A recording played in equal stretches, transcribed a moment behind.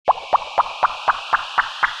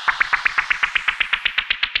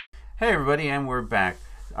Hey everybody, and we're back.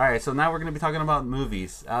 All right, so now we're going to be talking about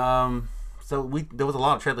movies. There was a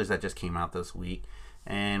lot of trailers that just came out this week,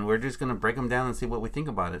 and we're just going to break them down and see what we think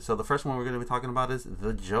about it. So the first one we're going to be talking about is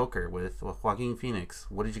The Joker with Joaquin Phoenix.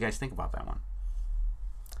 What did you guys think about that one?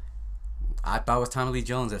 I thought it was Tommy Lee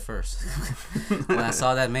Jones at first. When I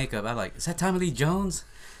saw that makeup, I was like, is that Tommy Lee Jones?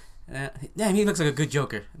 Damn, he looks like a good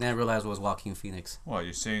Joker. And then I realized it was Joaquin Phoenix. Well,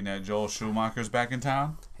 you're saying that Joel Schumacher's back in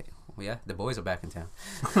town? Well, yeah, the boys are back in town.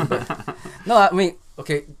 But, no, I mean,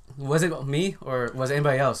 okay, was it me or was it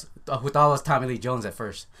anybody else who thought it was Tommy Lee Jones at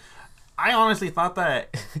first? I honestly thought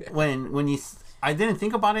that I didn't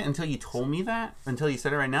think about it until you told me that, until you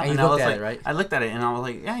said it right now. And you I was looked at like, it, right? I looked at it and I was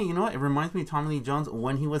like, yeah, you know what? It reminds me of Tommy Lee Jones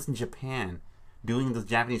when he was in Japan doing those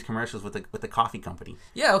Japanese commercials with the coffee company.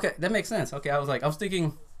 Yeah, okay, that makes sense. Okay, I was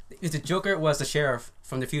thinking if the Joker was the sheriff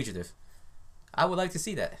from The Fugitive, I would like to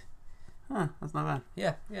see that. Huh, that's not bad.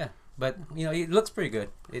 Yeah. But, you know, it looks pretty good.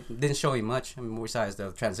 It didn't show you much. I mean, besides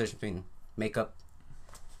the transition between makeup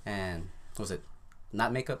and, what was it,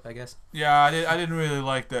 not makeup, I guess? Yeah, I didn't really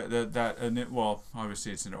like well,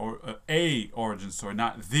 obviously it's a origin story,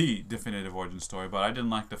 not the definitive origin story, but I didn't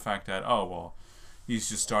like the fact that, he's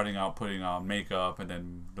just starting out putting on makeup and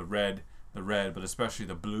then the red, but especially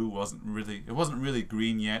the blue wasn't really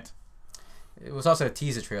green yet. It was also a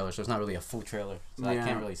teaser trailer, so it's not really a full trailer. So Yeah. I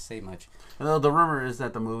can't really say much. Although the rumor is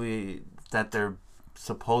that they're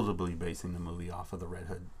supposedly basing the movie off of the Red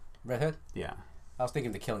Hood. Red Hood? Yeah. I was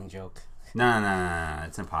thinking The Killing Joke. No,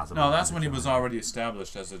 it's impossible. No, that's when he was already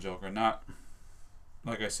established as a Joker, not,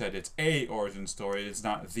 like I said, it's a origin story, it's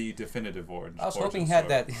not the definitive origin story. I was hoping he had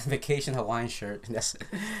that Vacation Hawaiian shirt.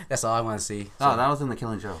 That's all I want to see. So, Oh, that was in The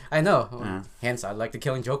Killing Joke. I know. Yeah. Hence, I like The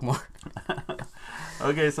Killing Joke more.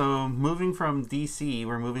 Okay, so moving from DC,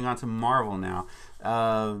 we're moving on to Marvel now.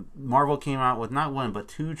 Marvel came out with not one, but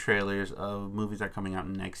two trailers of movies that are coming out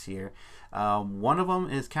next year. One of them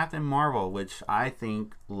is Captain Marvel, which I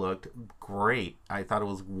think looked great. I thought it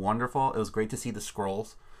was wonderful. It was great to see the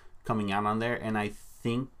Skrulls coming out on there, and I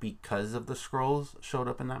think because of the Skrulls showed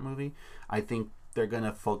up in that movie, I think they're going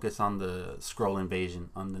to focus on the Skrull invasion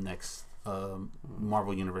on the next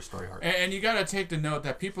Marvel Universe story arc. And you gotta take the note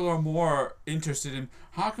that people are more interested in,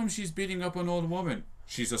 how come she's beating up an old woman?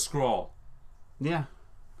 She's a Skrull. Yeah.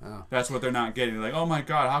 Oh. That's what they're not getting. Like, oh my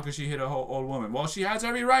god, how could she hit a whole old woman? Well, she has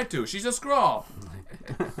every right to. She's a Skrull.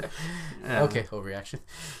 Yeah. Okay, overreaction.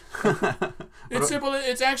 It's simple.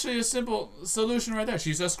 It's actually a simple solution right there.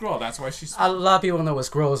 She's a Skrull. That's why she's... A lot of people don't know what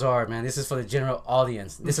Skrulls are, man. This is for the general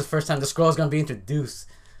audience. This is the first time the Skrull's going to be introduced.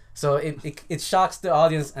 So it shocks the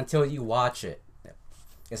audience until you watch it.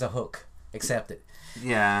 It's a hook. Accept it.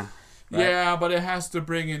 Yeah. Right? Yeah, but it has to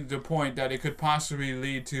bring in the point that it could possibly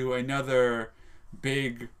lead to another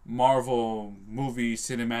big Marvel movie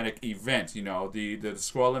cinematic event. You know, the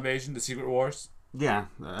Skrull invasion, the Secret Wars. Yeah,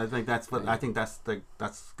 I think that's going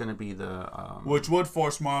to be the Which would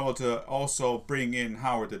force Marvel to also bring in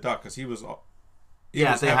Howard the Duck, because he was they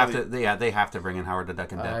have to bring in Howard the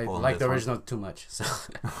Duck and I Deadpool. like the original too much, so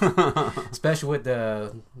especially with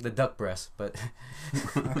the duck breast. But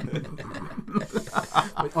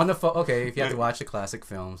on the okay, if you have to watch the classic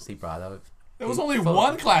films, he brought up. There was only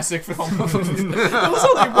one classic film. There was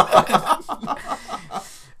only one.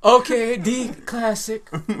 Okay, the classic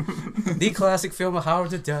film of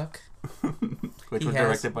Howard the Duck. Which was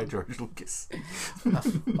directed by George Lucas.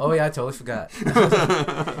 Oh yeah, I totally forgot.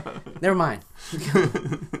 Never mind.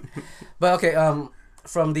 But okay,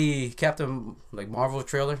 from the Captain Marvel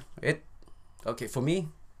trailer, for me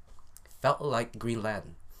felt like Green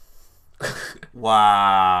Lantern.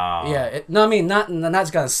 Wow. Yeah, not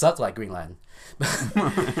it's gonna suck like Green Lantern.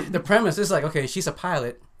 The premise is like, okay, she's a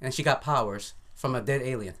pilot and she got powers from a dead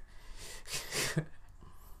alien.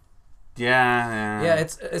 Yeah.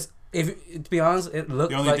 It's to be honest, it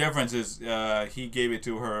looked. The only difference is he gave it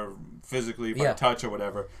to her physically by touch or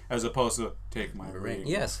whatever, as opposed to take my ring.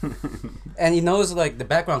 Yes, and he knows the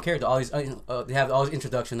background character. All these they have all this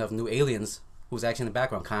introduction of new aliens who's actually in the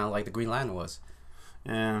background, kind of like the Green Lantern was.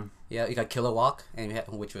 Yeah. Yeah, you got Kilowog,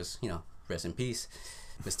 which was rest in peace,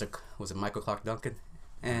 was it Michael Clark Duncan,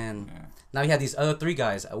 and now you have these other three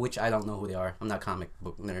guys, which I don't know who they are. I'm not a comic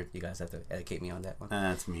book nerd. You guys have to educate me on that one.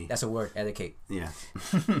 That's me. That's a word, educate. Yeah.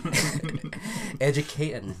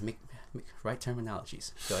 Educate and make right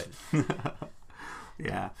terminologies. Go ahead.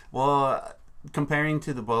 Yeah. Well, comparing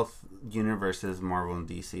to the both universes, Marvel and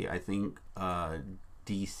DC, I think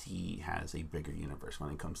DC has a bigger universe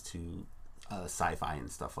when it comes to sci-fi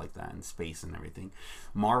and stuff like that, and space and everything.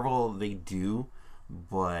 Marvel, they do,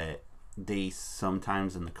 but they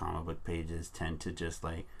sometimes in the comic book pages tend to just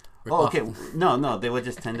like, they would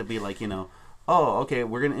just tend to be like, oh, okay,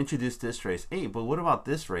 we're gonna introduce this race. Hey, but what about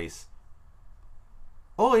this race?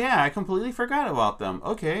 Oh yeah, I completely forgot about them.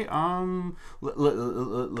 Okay,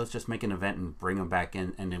 let's just make an event and bring them back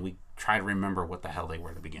in, and then we try to remember what the hell they were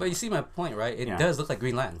at the beginning. But you see my point, right? It Yeah. does look like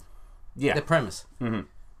Green Lantern. Yeah. The premise. Mm-hmm.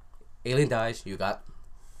 Alien dies. You got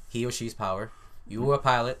he or she's power. You were a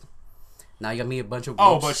pilot. Now you got me a bunch of.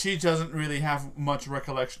 Oh, groups. but she doesn't really have much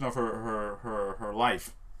recollection of her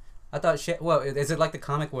life. I thought she. Well, is it like the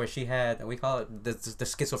comic where she had? We call it the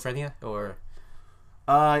schizophrenia, or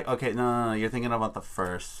Okay, no, you're thinking about the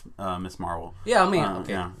first Miss Marvel. yeah. I mean,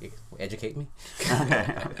 okay, Yeah. educate me.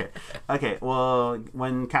 Okay. Well,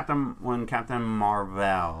 when Captain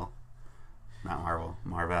Marvel, not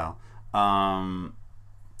Marvel,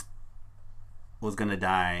 was gonna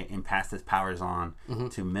die and pass his powers on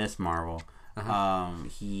to Miss Marvel,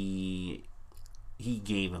 he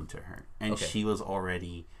gave them to her, and Okay. she was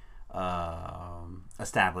already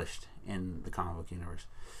established in the comic book universe.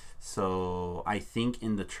 So I think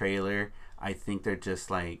in the trailer, I think they're just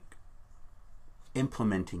like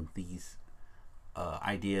implementing these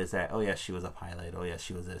ideas that, oh yeah, she was a pilot, oh yeah,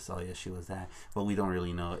 she was this, oh yeah, she was that, but we don't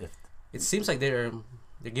really know if It seems like they're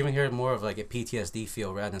giving her more of like a PTSD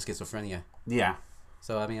feel rather than schizophrenia. yeah,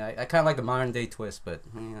 So I mean, I kind of like the modern day twist, but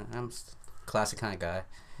I'm classic kind of guy.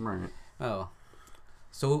 right. Oh,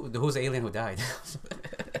 so who's the alien who died?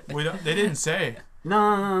 They didn't say.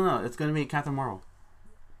 No, it's gonna be Captain Marvel.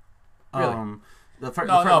 Really?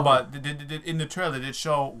 But in the trailer, they did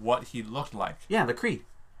show what he looked like. Yeah, the Kree.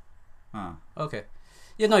 Huh. Okay,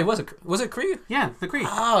 yeah, no, he wasn't. Was it Kree? Yeah, the Kree.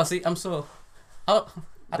 Oh, see, I'm so. Oh,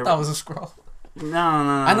 I There- thought it was a scroll. No.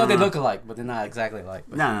 I know they look alike, but they're not exactly alike.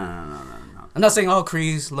 But No. I'm not saying all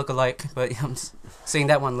Krees look alike, but I'm saying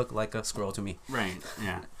that one looked like a scroll to me. Right.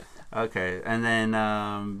 Yeah. Okay. And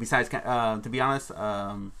then besides, to be honest,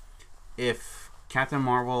 if Captain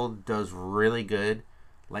Marvel does really good,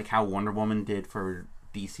 like how Wonder Woman did for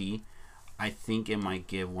DC, I think it might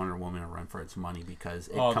give Wonder Woman a run for its money because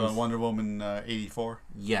it The comes. Wonder Woman 84.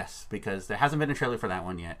 Yes, because there hasn't been a trailer for that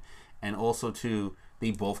one yet, and also too,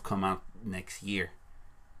 they both come out next year.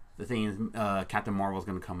 The thing is, Captain Marvel's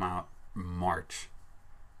going to come out March,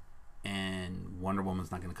 and Wonder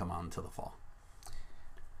Woman's not going to come out until the fall.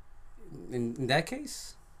 In that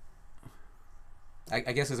case, I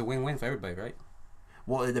guess it's a win-win for everybody, right?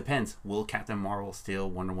 Well, it depends. Will Captain Marvel steal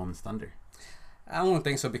Wonder Woman's thunder? I don't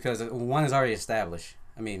think so because one is already established.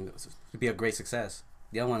 I mean, it'd be a great success.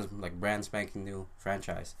 The other one's like brand spanking new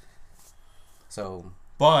franchise. So,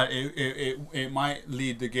 But it might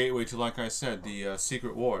lead the gateway to, like I said, the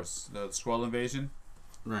Secret Wars, the Skrull invasion.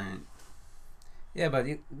 Right. yeah, but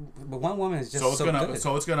One Woman is just So it's gonna good.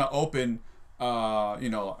 it's gonna open,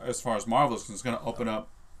 as far as Marvel's, it's gonna open up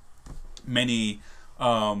many,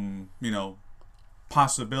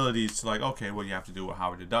 possibilities to, like, okay, what do you have to do with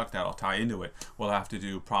Howard the Duck? That'll tie into it. We'll have to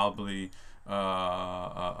do probably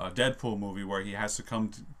a Deadpool movie where he has to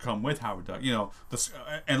come with Howard the Duck.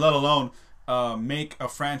 And let alone make a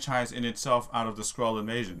franchise in itself out of the Skrull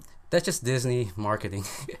invasion. That's just Disney marketing,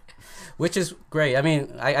 which is great. I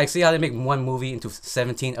mean, I see how they make one movie into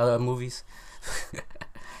 17 other movies.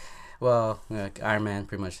 Well, Iron Man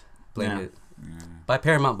pretty much blamed Yeah. it. By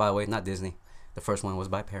Paramount, by the way, not Disney. The first one was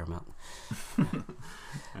by Paramount.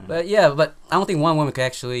 But I don't think One Woman could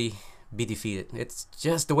actually be defeated. It's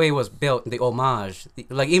just the way it was built, the homage.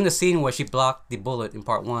 Like even the scene where she blocked the bullet in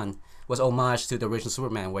part 1 was homage to the original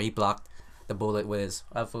Superman, where he blocked the bullet with his,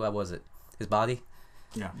 I forgot, what was it, his body?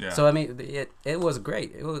 Yeah. Yeah. So I mean, it was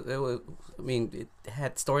great. It was. I mean, it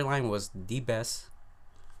had storyline was the best.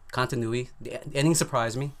 Continuity. The ending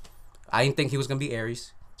surprised me. I didn't think he was gonna be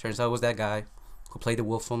Ares. Turns out it was that guy who played the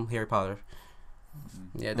wolf from Harry Potter.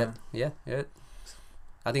 Yeah.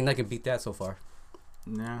 I think I can beat that so far.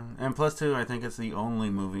 Yeah. And plus, too, I think it's the only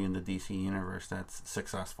movie in the DC universe that's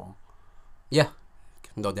successful. Yeah,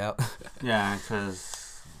 no doubt. Yeah,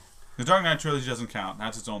 because The Dark Knight trilogy doesn't count.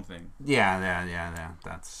 That's its own thing. yeah.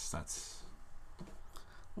 That's.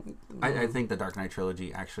 I think the Dark Knight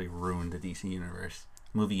trilogy actually ruined the DC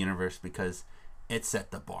movie universe, because it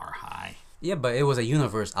set the bar high. Yeah, but it was a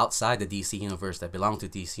universe outside the DC universe that belonged to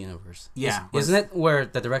DC universe. Yeah, Isn't it where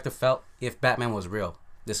the director felt if Batman was real,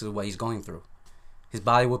 this is what he's going through? His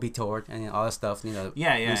body would be torn and all that stuff, Yeah.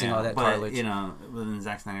 losing all that but, cartilage. Then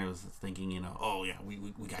Zack Snyder was thinking, oh yeah, we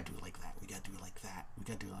gotta do it like that. We gotta do it like that. We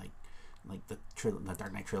gotta do it like the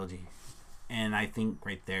Dark Knight trilogy. And I think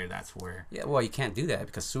right there, that's where. Yeah, well, you can't do that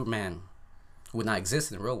because Superman would not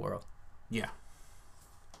exist in the real world. Yeah.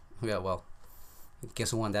 Yeah, well,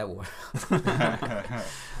 guess who won that war?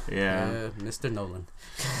 Yeah. Mr. Nolan.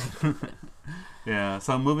 Yeah.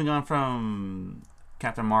 So moving on from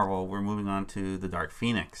Captain Marvel, we're moving on to the Dark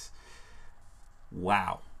Phoenix.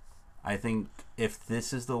 Wow. I think if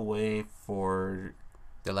this is the way for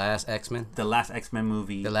The last X-Men. the last X-Men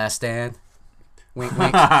movie, The Last Stand. Wink,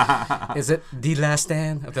 wink. Is it The Last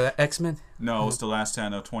Stand of the X-Men? No, it's the last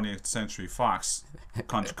stand of 20th Century Fox,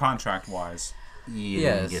 contract-wise. you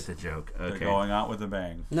Yes. didn't get the joke. They're Okay. going out with a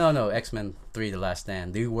bang. No, X-Men 3, The Last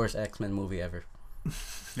Stand. The worst X-Men movie ever.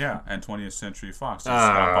 Yeah, and 20th Century Fox just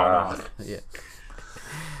Ah. got bought off. Yeah.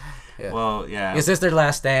 Yeah. Well, yeah. Is this their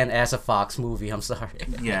last stand as a Fox movie? I'm sorry.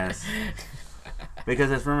 Yes. Because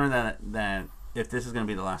it's rumored that if this is going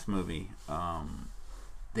to be the last movie,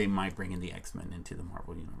 they might bring in the X-Men into the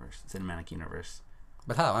Marvel universe, cinematic universe.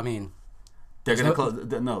 But how? I mean, They're There's going to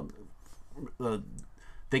close. No,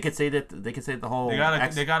 they could say that the whole.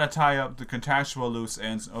 They gotta tie up the contractual loose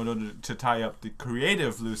ends in order to tie up the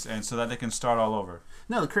creative loose ends so that they can start all over.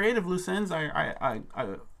 No, the creative loose ends.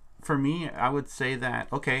 For me, I would say that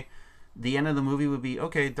okay, the end of the movie would be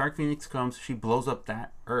okay. Dark Phoenix comes, she blows up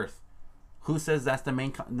that Earth. Who says that's the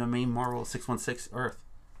main Marvel 616 Earth?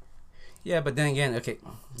 yeah, but then again, okay,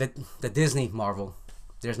 the Disney Marvel,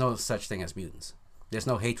 there's no such thing as mutants. There's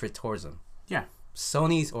no hatred towards them. Yeah.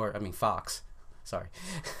 Fox. Sorry.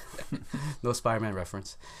 No Spider-Man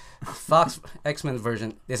reference. Fox X-Men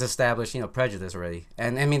version is established, prejudice already.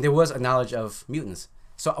 And I mean, there was a knowledge of mutants.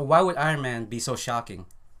 So why would Iron Man be so shocking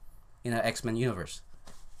in an X-Men universe?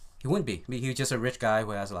 He wouldn't be. I mean, he's just a rich guy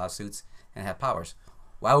who has a lot of suits and have powers.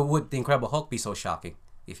 Why would the Incredible Hulk be so shocking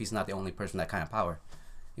if he's not the only person with that kind of power?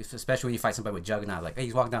 Especially when you fight somebody with Juggernaut. Like, hey,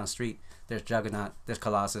 he's walking down the street. There's Juggernaut. There's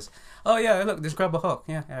Colossus. Oh, yeah, look, there's Incredible Hulk.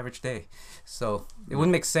 Yeah, average day. So it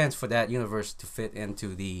wouldn't make sense for that universe to fit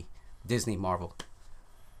into the Disney Marvel.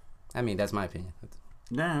 I mean, that's my opinion.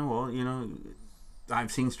 Yeah, well,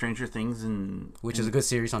 I've seen Stranger Things Which is a good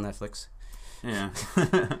series on Netflix. Yeah.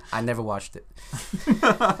 I never watched it.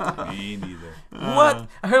 Me neither. What?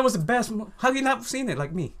 I heard it was the best. How have you not seen it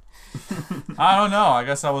like me? I don't know. I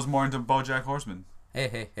guess I was more into BoJack Horseman.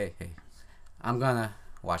 Hey. I'm gonna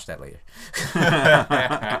watch that later.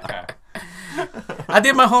 I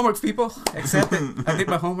did my homework, people. Accept it. I did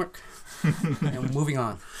my homework. And moving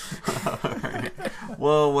on.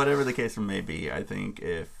 Well, whatever the case may be, I think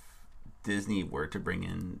if Disney were to bring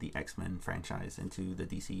in the X-Men franchise into the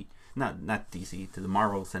DC, not DC, to the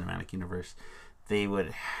Marvel Cinematic Universe, they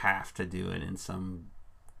would have to do it in some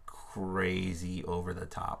crazy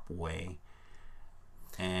over-the-top way.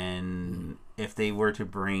 And if they were to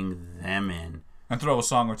bring them in, And throw a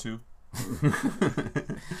song or two.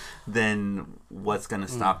 then what's going to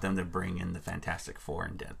stop them to bring in the Fantastic Four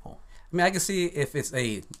and Deadpool? I mean, I can see if it's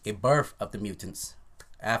a birth of the mutants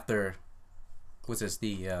after, what's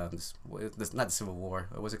this, not the Civil War,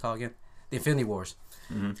 what's it called again? The Infinity Wars.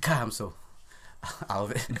 Mm-hmm. God, I'm so out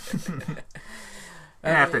of it.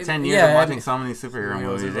 After 10 years of watching so many superhero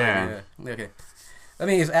movies, yeah. Okay. I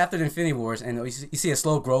mean, it's after the Infinity Wars, and you see a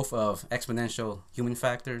slow growth of exponential human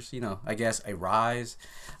factors. I guess a rise.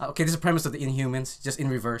 Okay, this is the premise of the Inhumans, just in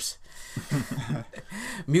reverse.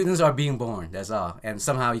 Mutants are being born. That's all, and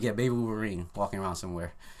somehow you get Baby Wolverine walking around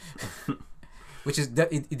somewhere, which is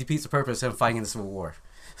it defeats the purpose of him fighting in the Civil War.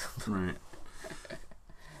 Right.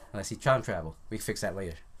 Unless he time travel, we can fix that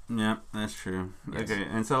later. Yeah, that's true. Yes. Okay,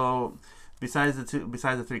 and so besides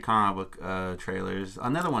the three comic book trailers,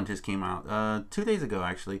 another one just came out 2 days ago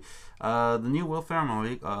actually. The new Will Ferrell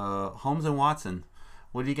movie, Holmes and Watson.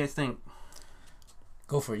 What do you guys think?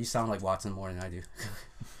 Go for it. You sound like Watson more than I do.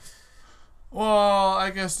 Well, I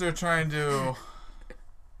guess they're trying to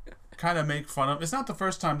kind of make fun of. It's not the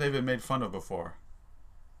first time they've been made fun of before.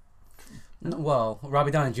 No, well,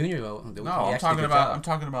 Robbie Downey Jr. Though, No, I'm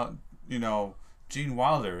talking about Gene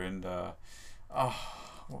Wilder and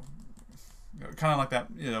kind of like that.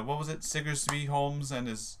 What was it? Sigersby Holmes and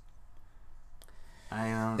his.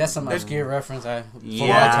 That's some obscure reference.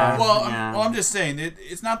 Yeah. I'm just saying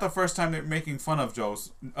it's not the first time they're making fun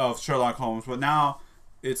of Sherlock Holmes, but now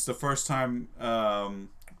it's the first time.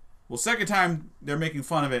 Second time they're making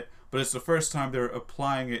fun of it, but it's the first time they're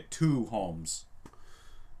applying it to Holmes.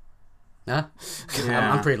 Huh?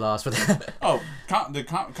 Yeah. I'm pretty lost for that. Oh, the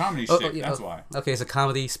comedy shit. Yeah, that's why. Okay, it's a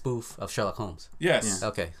comedy spoof of Sherlock Holmes. Yes.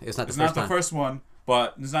 Okay, it's not the It's first not the time. first one,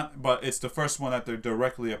 but it's not. But it's the first one that they're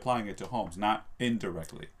directly applying it to Holmes, not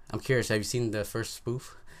indirectly. I'm curious. Have you seen the first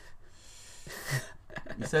spoof?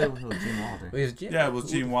 You said it was Gene Wilder. Yeah, it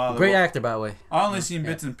was Gene Wilder. Great actor, by the way. I only seen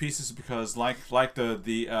bits and pieces because, like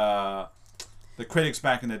the critics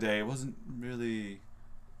back in the day, it wasn't really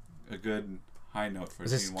a good high note for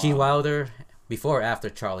Was this Gene Gene Wilder. Wilder before or after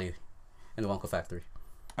Charlie and the Wonka Factory?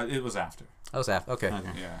 It was after. That was after. Okay. Okay.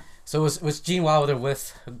 Yeah. So was Gene Wilder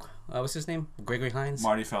with what's his name? Gregory Hines.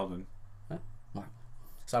 Marty Feldman.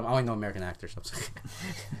 So I only know American actors. I'm sorry.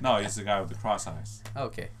 No, he's the guy with the cross eyes.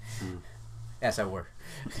 Okay. Yes, I were.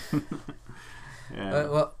 Yeah.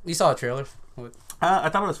 Well, you saw a trailer. I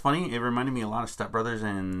thought it was funny. It reminded me a lot of Step Brothers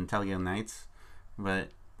and Talladega Nights, but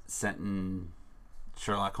set in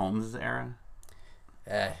Sherlock Holmes' era.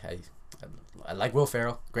 I like Will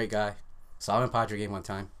Ferrell. Great guy. Saw him in Padre game one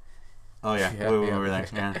time. Oh yeah, Yeah, we yeah. were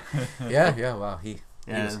there. Yeah, Yeah. Wow. He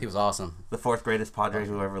was awesome. the fourth greatest Padre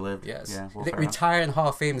who ever lived. Yes. Yeah, Will They Ferrell. retired in Hall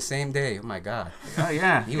of Fame the same day. Oh my God. Oh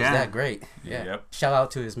yeah, He was that great. Yeah. Yep. Shout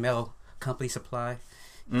out to his metal company supply.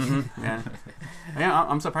 Yeah, yeah.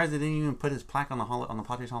 I'm surprised they didn't even put his plaque on the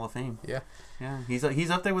Padres Hall of Fame. Yeah. Yeah, he's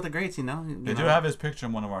up there with the greats. You know. They do have his picture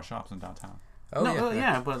in one of our shops in downtown. Oh No,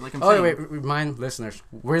 yeah. but like I'm Oh saying. wait, remind listeners,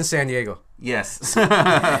 we're in San Diego. Yes.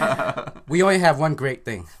 We only have one great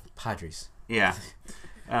thing, Padres. Yeah.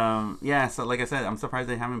 Yeah, so like I said, I'm surprised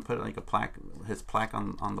they haven't put like his plaque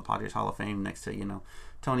on the Padres Hall of Fame next to,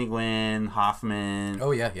 Tony Gwynn, Hoffman,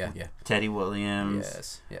 Oh yeah. Teddy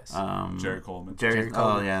Williams, Yes. Jerry Coleman. Jerry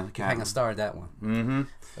Coleman. Oh yeah, Hang a star at that one. Mm-hmm.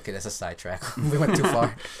 Okay, that's a sidetrack. We went too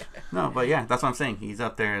far. No, but yeah, that's what I'm saying. He's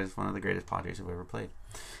up there as one of the greatest Padres who've ever played.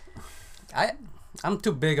 I'm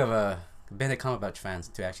too big of a Benedict Cumberbatch fan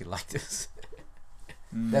to actually like this.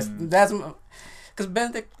 Mm. That's because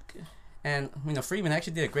Benedict and Freeman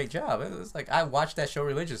actually did a great job. It was like I watched that show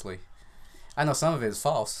religiously. I know some of it is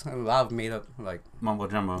false. A lot of made up like Mumbo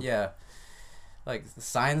jumbo. yeah, like the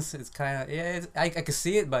science is kind of I can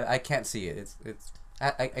see it, but I can't see it. It's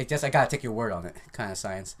I guess I gotta take your word on it. Kind of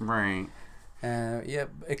science. Right. Yeah,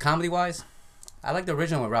 comedy wise, I like the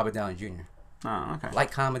original with Robert Downey Jr. Oh, okay.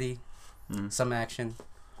 Light comedy, some action,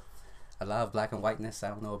 a lot of black and whiteness I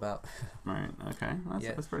don't know about. Right. Okay.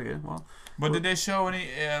 That's pretty good. Well. But did they show any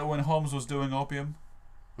when Holmes was doing opium?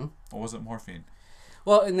 Hmm? Or was it morphine?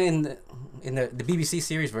 Well, in the BBC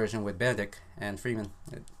series version with Benedict and Freeman,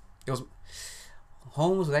 it was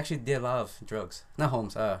Holmes actually did a lot of drugs. Not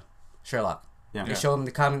Holmes, Sherlock. Yeah. They showed him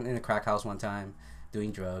to come in the crack house one time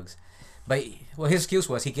doing drugs, but his excuse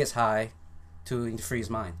was he gets high to free his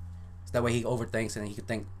mind. So that way he overthinks and he could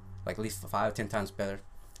think like at least 5 or 10 times better.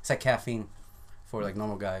 It's like caffeine for like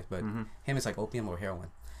normal guys, but him it's like opium or heroin.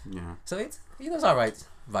 Yeah. So it's all right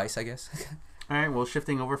vice, I guess. All right, well,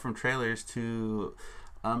 shifting over from trailers to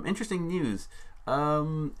interesting news.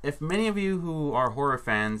 If many of you who are horror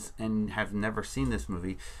fans and have never seen this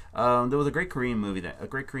movie, there was a great Korean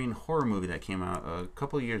horror movie that came out a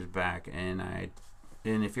couple of years back, and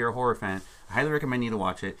if you're a horror fan, I highly recommend you to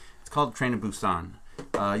watch it. It's called Train to Busan.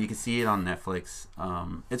 You can see it on Netflix.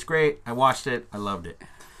 It's great. I watched it. I loved it.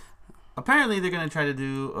 Apparently, they're going to try to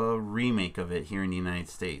do a remake of it here in the United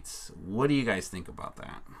States. What do you guys think about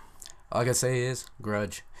that? All I can say is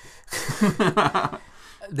Grudge.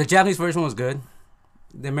 The Japanese version was good.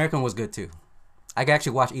 The American was good too. I can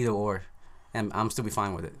actually watch either or, and I'm still be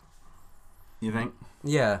fine with it. You think?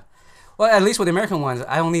 Yeah. Well, at least with the American ones,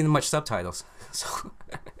 I don't need much subtitles. So.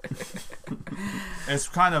 It's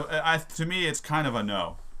kind of to me, it's kind of a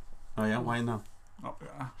no. Oh yeah, why no?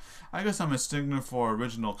 I guess I'm a stickler for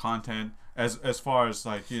original content as far as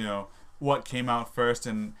like what came out first,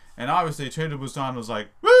 and obviously Train to Busan was like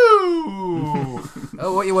woo.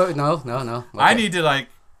 Oh wait, no. Okay. I need to like.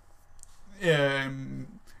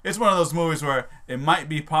 It's one of those movies where it might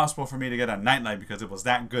be possible for me to get a nightlight because it was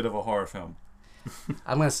that good of a horror film.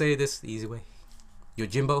 I'm gonna say this the easy way.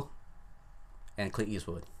 Yojimbo and Clint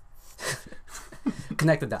Eastwood.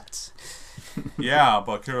 Connect the dots. Yeah,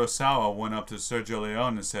 but Kurosawa went up to Sergio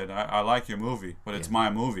Leone and said, I like your movie, but it's my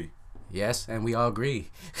movie. Yes, and we all agree.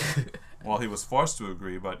 Well, he was forced to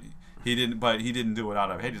agree, but he didn't do it out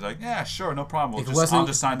of hate. He's like, yeah, sure, no problem. If it I'll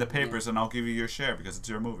just sign the papers and I'll give you your share because it's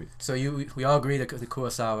your movie. So we all agree that the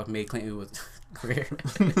Kurosawa made Clint Eastwood's career.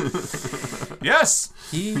 Yes,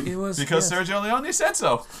 It was because yes, Sergio Leone said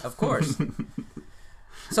so. of course.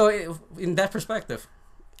 So in that perspective,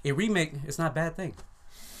 a remake is not a bad thing.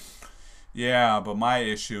 Yeah, but my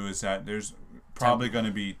issue is that there's probably going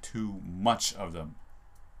to be too much of them.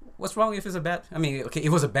 What's wrong if it's a bad? I mean, okay, it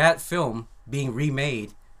was a bad film being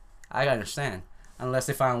remade. I understand, unless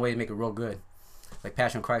they find a way to make it real good. Like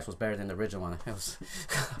Passion of Christ was better than the original one. It was,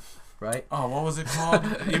 right? Oh, what was it called?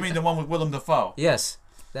 You mean the one with Willem Dafoe? Yes,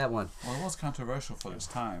 that one. Well, it was controversial for its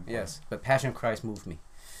time. Yes, but Passion of Christ moved me.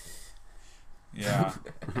 Yeah,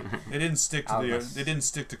 they didn't stick to Almost. they didn't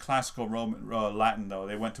stick to classical Roman Latin though.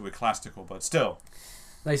 They went to a classical, but still.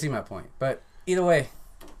 Now you see my point. But either way,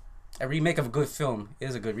 a remake of a good film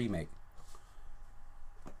is a good remake.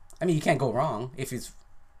 I mean, you can't go wrong if it's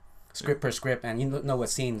script per script and you know what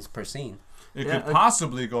scenes per scene. It Yeah, could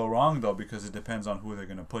possibly go wrong though because it depends on who they're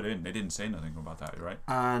gonna put in. They didn't say nothing about that, right?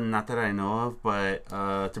 Not that I know of, but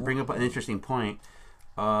to bring up an interesting point,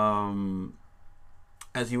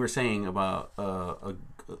 as you were saying about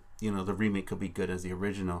the remake could be good as the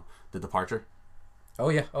original, The Departure. Oh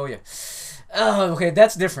yeah. Oh, okay,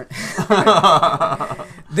 that's different. The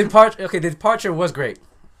Departure was great.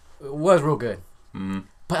 It was real good. Mm-hmm.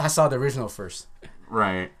 But I saw the original first.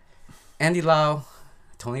 Right. Andy Lau,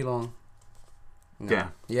 Tony Leung. Yeah.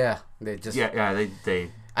 Yeah. They just. Yeah.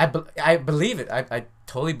 They. I believe it. I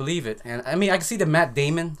totally believe it. And I mean, I can see the Matt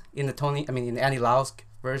Damon in the Andy Lau's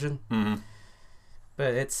version. Mm-hmm.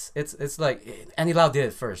 But it's like Andy Lau did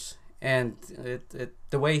it first, and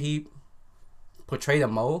the way he portrayed a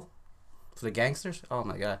mole for the gangsters. Oh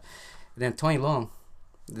my god! And then Tony Leung,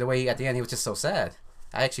 the way at the end he was just so sad.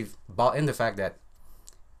 I actually bought in the fact that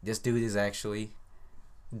this dude is actually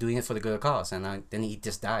doing it for the good cause, and then he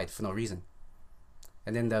just died for no reason.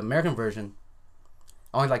 And then the American version,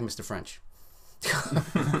 I only like Mr. French.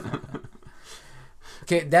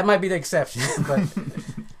 Okay, that might be the exception, but.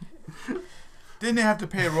 Didn't they have to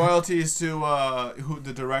pay royalties to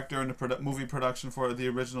the director and the movie production for the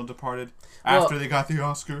original Departed after they got the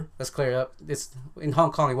Oscar? Let's clear it up. It's in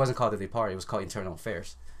Hong Kong. It wasn't called The Departed. It was called Internal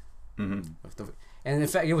Affairs. Mm-hmm. And in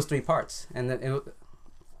fact, it was 3 parts. And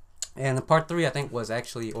the part 3, I think, was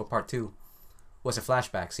actually, or part 2, was a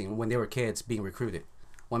flashback scene when they were kids being recruited.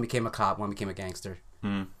 One became a cop. One became a gangster.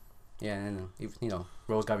 Mm-hmm. Yeah, and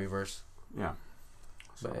roles got reversed. Yeah.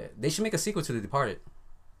 But they should make a sequel to The Departed.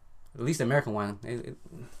 At least the American one.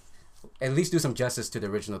 At least do some justice to the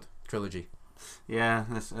original trilogy. Yeah,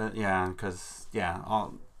 because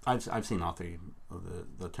I've seen all 3 of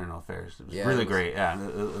the Eternal Affairs. It was really great. Yeah,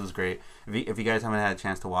 it was great. If you guys haven't had a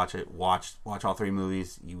chance to watch it, watch all 3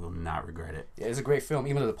 movies. You will not regret it. Yeah, it's a great film.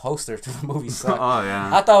 Even though the poster to the movie sucked. Oh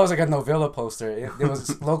yeah. I thought it was like a novella poster. It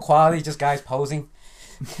was low quality, just guys posing.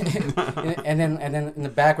 and then in the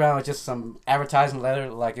background was just some advertisement letter,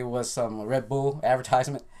 like it was some Red Bull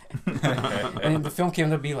advertisement. And the film came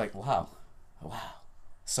to be like, wow,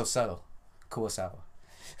 so subtle, Kurosawa.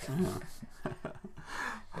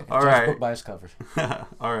 All right. Book by its cover.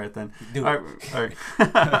 All right then. Do all it. right.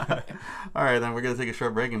 All right then. We're gonna take a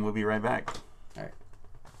short break and we'll be right back.